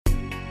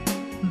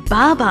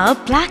Baba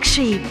Black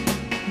Sheep.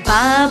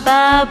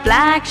 Baba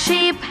Black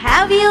Sheep,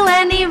 have you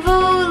any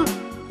wool?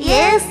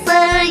 Yes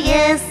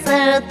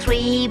sir,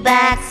 3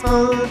 bags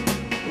full.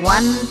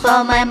 1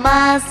 for my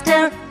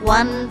master,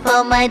 1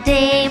 for my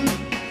dame,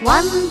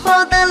 1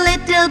 for the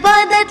little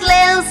boy that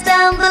lives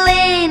down the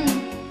lane.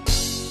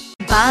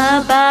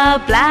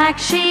 Baba Black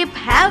Sheep,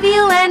 have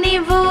you any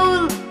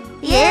wool?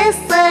 Yes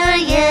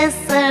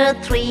sir,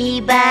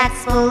 3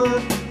 bags full.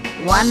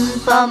 1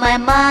 for my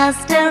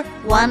master,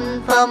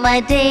 1 for my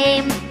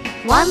dame,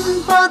 1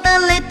 for the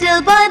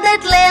little boy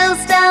that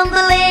lives down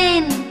the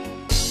lane.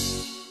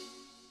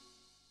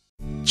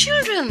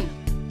 Children,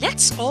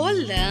 let's all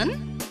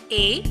learn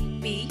A,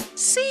 B,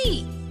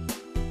 C.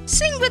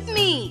 Sing with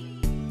me.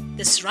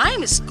 This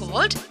rhyme is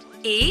called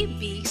A,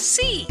 B,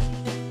 C.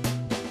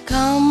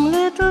 Come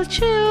little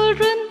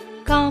children,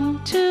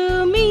 come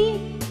to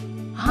me.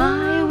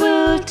 I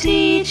will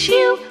teach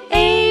you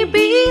A,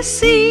 B,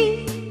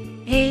 C.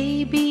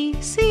 A, B,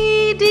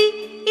 C, D,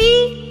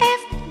 E,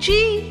 F,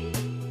 G,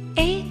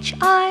 H,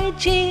 I,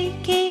 J,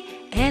 K,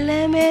 L,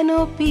 M, N,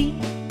 O, P,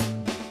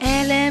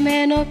 L, M,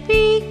 N, O,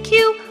 P,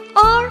 Q,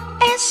 R,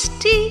 S,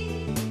 T,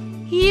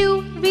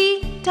 U,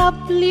 V,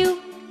 W,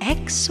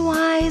 X,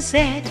 Y,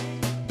 Z,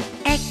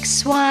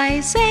 X,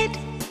 Y, Z,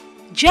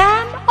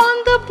 jam on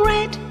the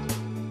bread.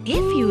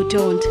 If you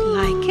don't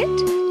like it,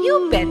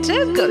 you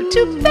better go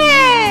to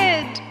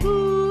bed.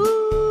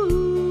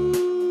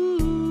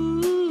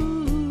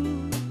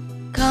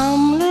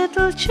 Come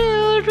little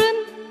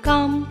children,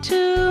 come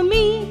to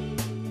me.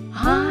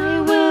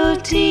 I will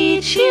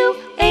teach you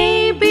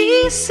A,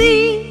 B,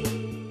 C.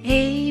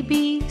 A,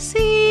 B,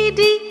 C,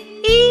 D,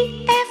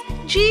 E,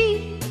 F,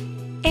 G,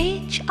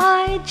 H,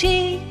 I,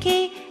 J,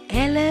 K,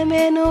 L, M,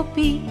 N, O,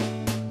 P,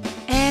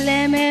 L,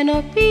 M, N,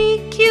 O,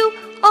 P, Q,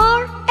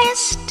 R,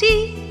 S,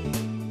 T,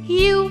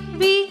 U,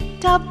 V,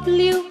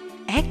 W,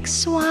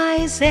 X,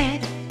 Y, Z,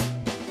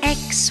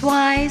 X,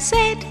 Y,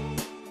 Z,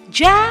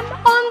 jam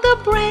on the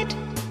bread.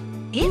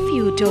 If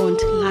you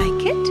don't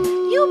like it,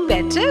 you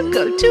better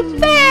go to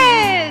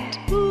bed.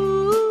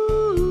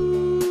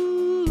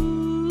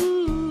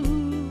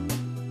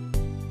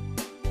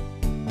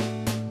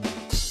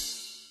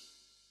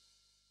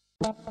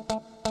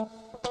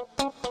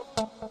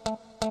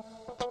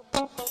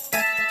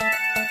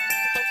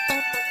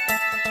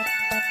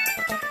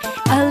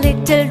 A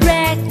little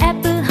red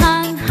apple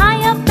hung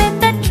high up in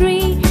the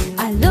tree.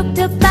 I looked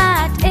up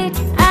at it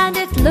and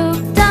it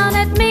looked down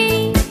at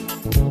me.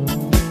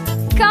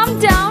 Come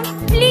down,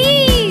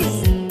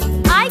 please,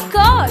 I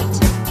called.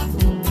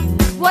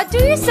 What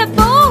do you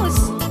suppose?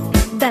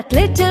 That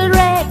little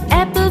red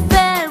apple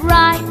fell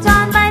right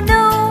on my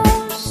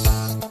nose.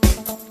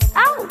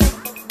 Ow!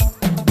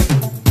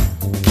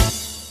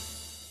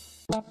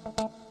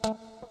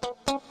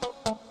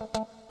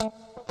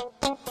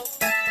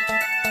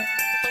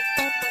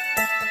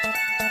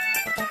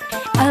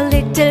 A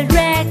little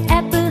red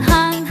apple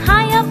hung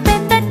high up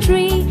in the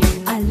tree.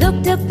 I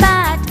looked up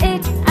at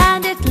it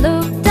and it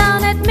looked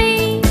down at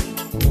me.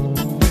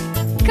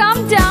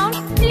 Come down,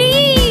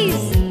 please,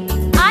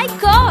 I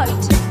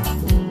called.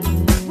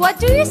 What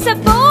do you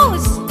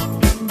suppose?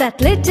 That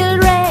little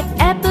red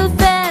apple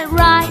fell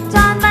right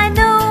on my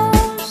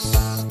nose.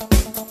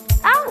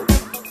 Ow!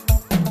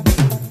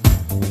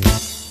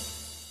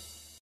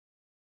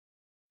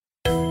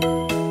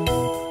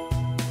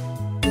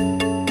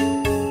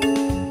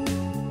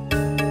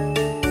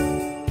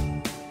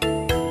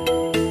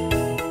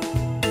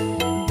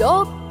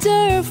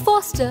 Dr.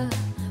 Foster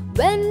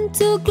went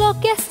to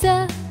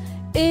Gloucester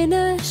in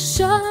a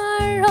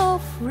shower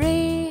of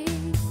rain.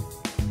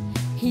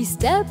 He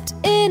stepped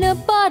in a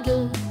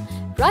puddle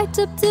right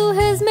up to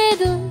his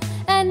middle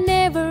and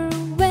never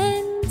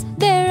went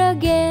there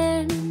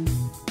again.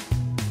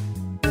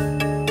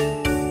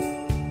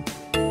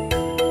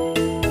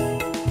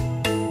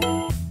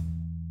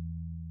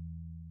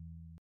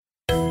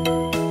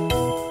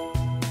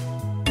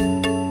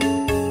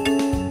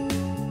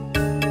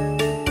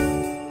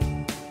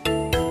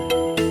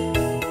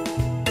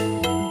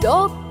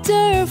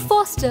 Dr.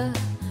 Foster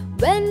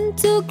went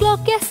to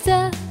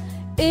Gloucester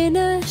in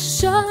a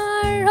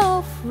shower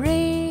of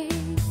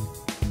rain.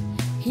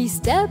 He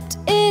stepped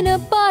in a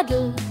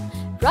puddle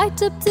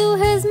right up to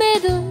his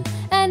middle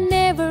and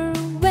never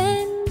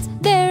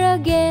went there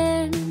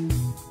again.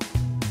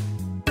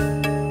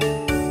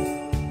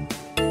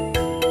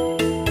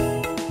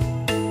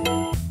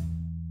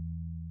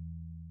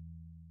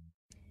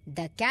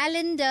 The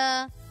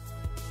calendar.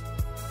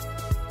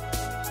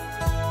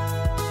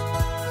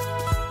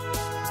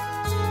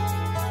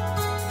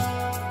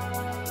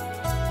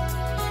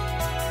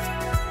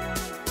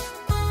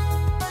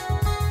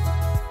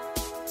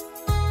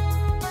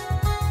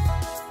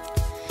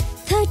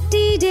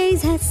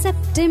 Days has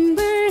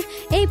September,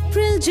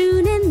 April,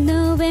 June and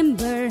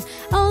November.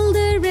 All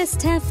the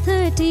rest have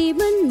 30,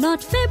 but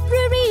not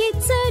February,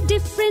 it's a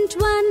different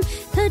one.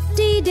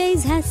 30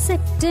 days has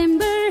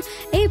September,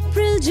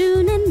 April,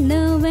 June and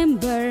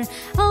November.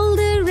 All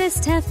the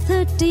rest have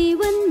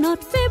 31,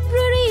 not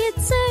February,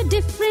 it's a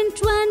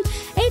different one.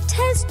 8 It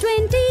has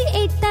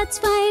 28, that's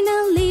fine.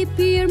 A leap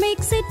year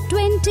makes it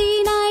 29.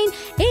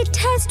 It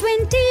has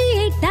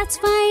 28, that's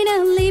fine.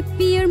 A leap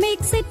year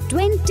makes it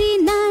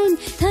 29.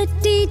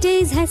 30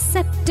 days has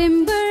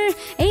September,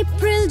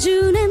 April,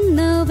 June and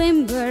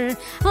November.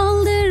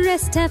 All the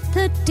rest have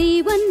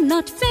 31,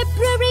 not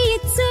February,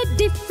 it's a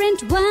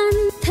different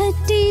one.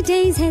 30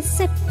 days has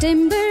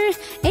September,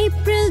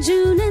 April,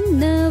 June and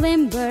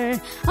November.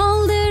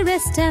 All the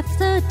rest have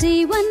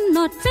 31,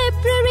 not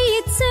February,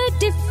 it's a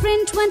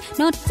different one.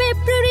 Not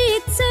February,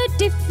 it's a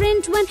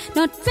different one.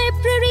 Not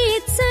February,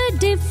 it's a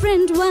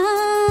different one.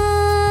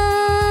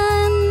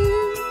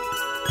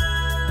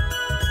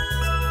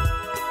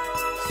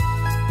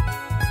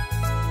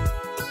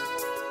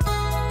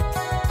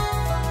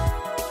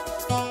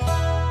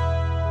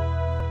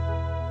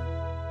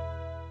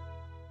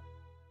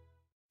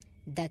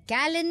 The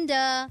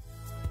calendar.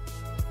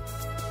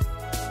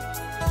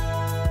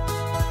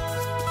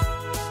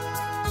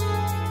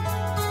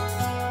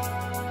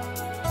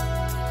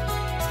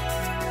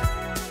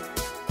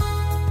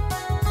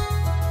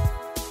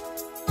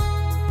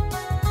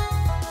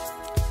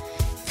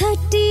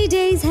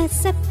 Days has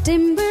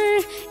September,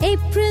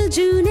 April,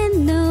 June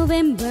and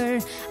November.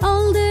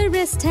 All the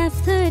rest have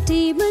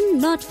 31,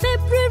 not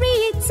February,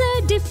 it's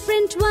a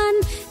different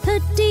one.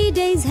 30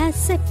 days has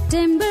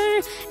September,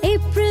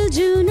 April,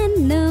 June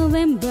and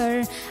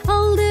November.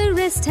 All the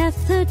rest have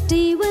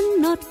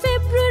 31, not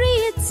February,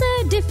 it's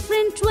a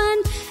different one.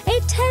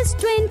 It has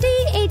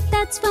 28,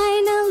 that's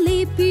fine. A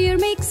leap year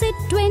makes it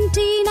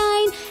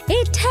 29.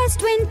 It has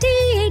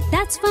 28,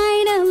 that's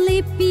fine. A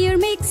leap year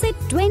makes it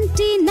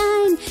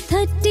 29.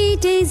 30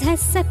 days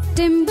has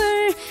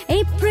September,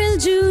 April,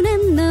 June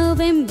and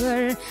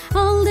November.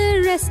 All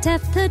the rest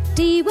have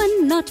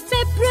 31, not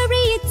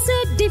February, it's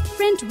a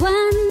different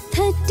one.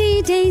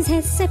 30 days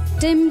has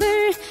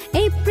September,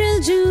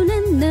 April, June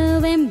and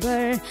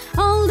November.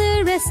 All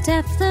the rest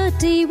have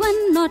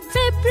 31, not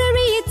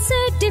February, it's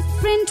a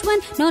different one.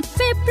 Not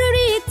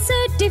February, it's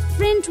a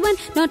different one.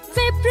 Not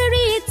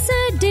February, it's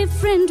a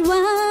different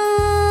one.